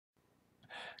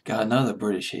Got another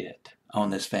British hit on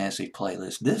this fantasy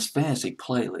playlist. This fantasy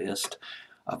playlist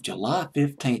of July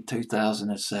 15th,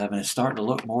 2007 is starting to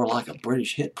look more like a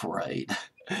British hit parade.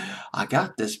 I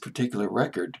got this particular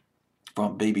record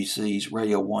from BBC's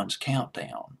Radio 1's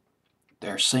Countdown,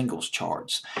 their singles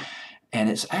charts, and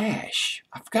it's Ash.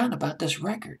 I've forgotten about this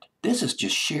record. This is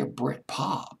just sheer Brit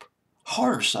pop.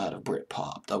 Harder side of Brit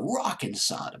pop, the rockin'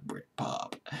 side of Brit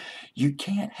pop. You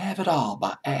Can't Have It All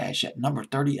by Ash at number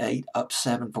 38, up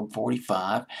 7 from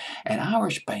 45. An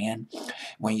Irish band.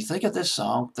 When you think of this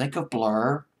song, think of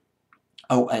Blur,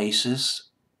 Oasis,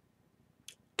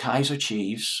 Kaiser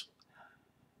Chiefs,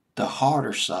 the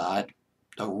harder side,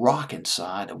 the rockin'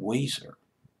 side of Weezer.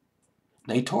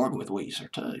 They toured with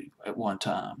Weezer too at one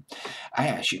time.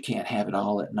 Ash, You Can't Have It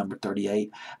All at number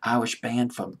 38. Irish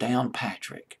band from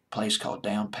Downpatrick, a place called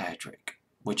Downpatrick,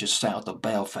 which is south of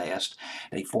Belfast.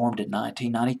 They formed in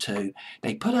 1992.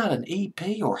 They put out an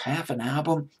EP or half an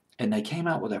album, and they came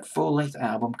out with a full-length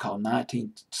album called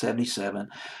 1977.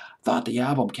 Thought the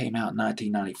album came out in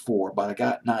 1994, but I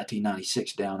got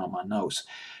 1996 down on my notes.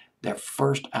 Their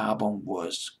first album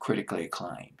was critically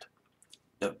acclaimed.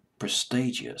 The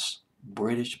prestigious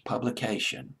British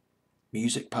publication,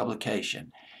 music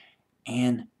publication,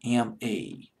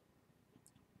 NME,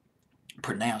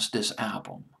 pronounced this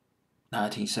album,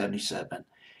 1977,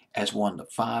 as one of the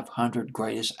 500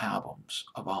 greatest albums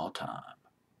of all time.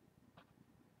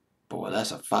 Boy,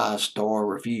 that's a 5-star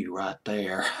review right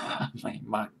there. I mean,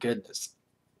 my goodness.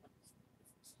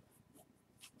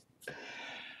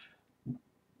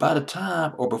 By the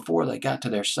time, or before they got to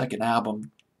their second album,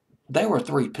 they were a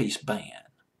three-piece band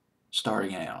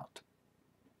starting out.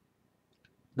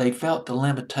 They felt the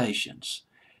limitations.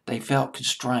 They felt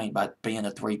constrained by being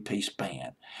a three-piece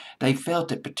band. They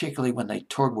felt it particularly when they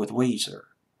toured with Weezer.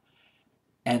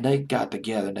 And they got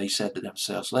together and they said to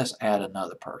themselves, let's add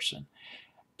another person.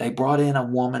 They brought in a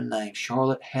woman named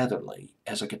Charlotte Heatherly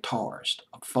as a guitarist,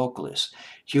 a vocalist.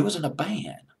 She was in a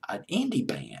band, an indie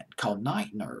band called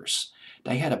Night Nurse.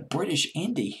 They had a British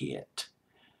indie hit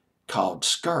called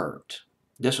Skirt.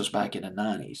 This was back in the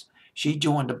 90s. She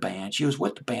joined the band. She was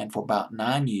with the band for about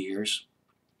 9 years,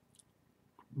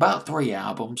 about 3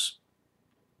 albums,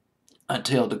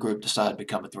 until the group decided to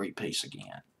become a three-piece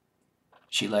again.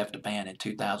 She left the band in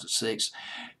 2006,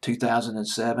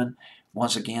 2007.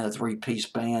 Once again, a three-piece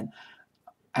band.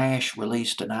 Ash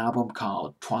released an album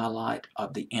called Twilight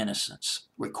of the Innocents,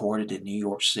 recorded in New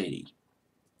York City.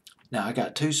 Now, I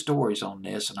got 2 stories on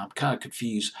this, and I'm kind of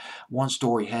confused. One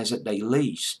story has it they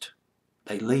leased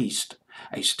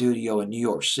a studio in New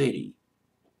York City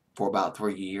for about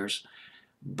 3 years,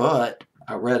 but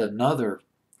I read another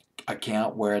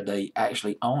account where they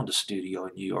actually owned a studio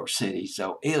in New York City.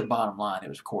 So the bottom line, it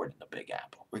was recorded in the Big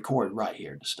Apple, recorded right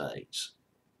here in the States.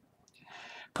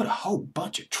 Put a whole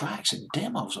bunch of tracks and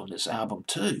demos on this album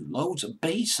too, loads of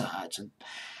B-sides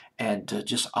and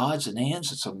just odds and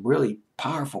ends and some really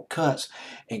powerful cuts,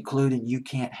 including You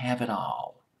Can't Have It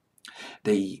All.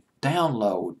 The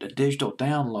digital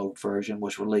download version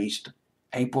was released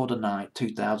April the 9th,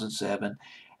 2007,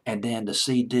 and then the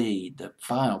CD, the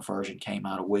final version, came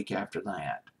out a week after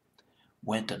that.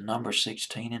 Went to number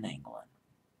 16 in England.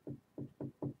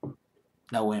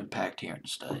 No impact here in the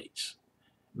States.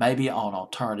 Maybe on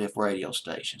alternative radio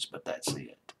stations, but that's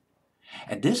it.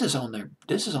 And this is on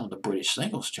the British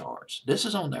singles charts. This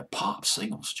is on their pop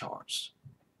singles charts.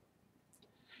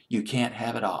 You Can't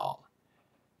Have It All.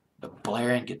 The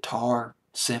blaring guitar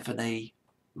symphony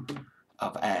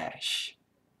of Ash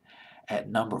at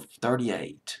number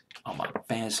 38 on my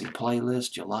fantasy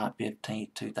playlist, July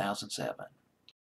 15th, 2007.